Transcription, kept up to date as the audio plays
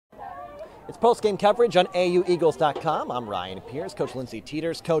It's post-game coverage on AUEagles.com. I'm Ryan Pierce, Coach Lindsay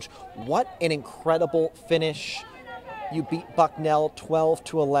Teeters. Coach, what an incredible finish. You beat Bucknell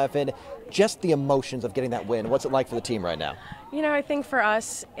 12-11. Just the emotions of getting that win. What's it like for the team right now? You know, I think for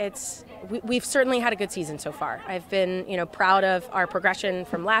us, we've certainly had a good season so far. I've been, proud of our progression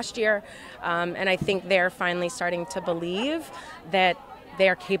from last year, and I think they're finally starting to believe that they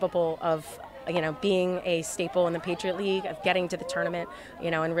are capable of being a staple in the Patriot League, of getting to the tournament,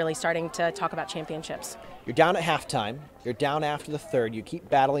 and really starting to talk about championships. You're down at halftime. You're down after the third. You keep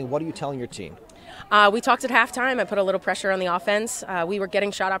battling. What are you telling your team? We talked at halftime. I put a little pressure on the offense. We were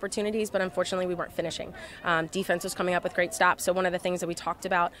getting shot opportunities, but unfortunately we weren't finishing. Defense was coming up with great stops. So one of the things that we talked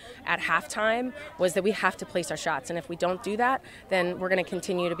about at halftime was that we have to place our shots. And if we don't do that, then we're going to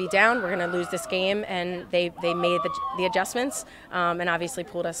continue to be down. We're going to lose this game. And they made the adjustments and obviously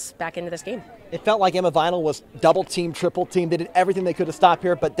pulled us back into this game. It felt like Emma Vinyl was double team, triple team. They did everything they could to stop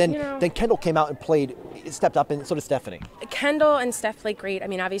here. But then Kendall came out and stepped up, and so did Stephanie. Kendall and Steph played great. I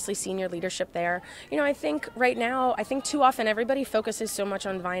mean, obviously senior leadership there. I think right now, too often everybody focuses so much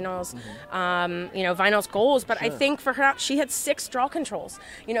on Vinyl's, Vinyl's goals. But sure. I think for her, she had 6 draw controls.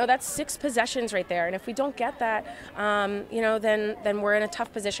 That's 6 possessions right there. And if we don't get that, then we're in a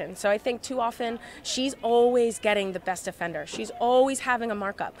tough position. So I think too often she's always getting the best defender. She's always having a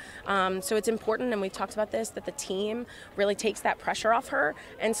markup. So it's important, and we've talked about this, that the team really takes that pressure off her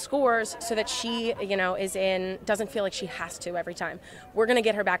and scores so that she, doesn't feel like she has to every time. We're going to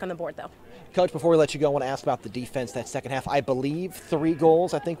get her back on the board, though. Coach, before we let you go, I want to ask about the defense that second half. I believe 3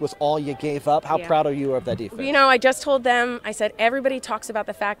 goals, was all you gave up. How proud are you of that defense? I just told them, I said, everybody talks about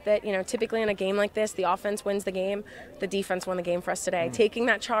the fact that, typically in a game like this, the offense wins the game. The defense won the game for us today. Taking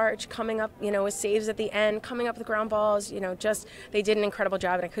that charge, coming up, with saves at the end, coming up with ground balls, they did an incredible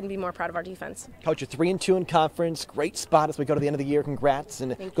job, and I couldn't be more proud of our defense. Coach, you're 3-2 in conference. Great spot as we go to the end of the year. Congrats,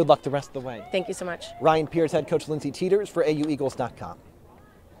 and good luck the rest of the way. Thank you so much. Ryan Pierce, head coach Lindsay Teeters for AUEagles.com.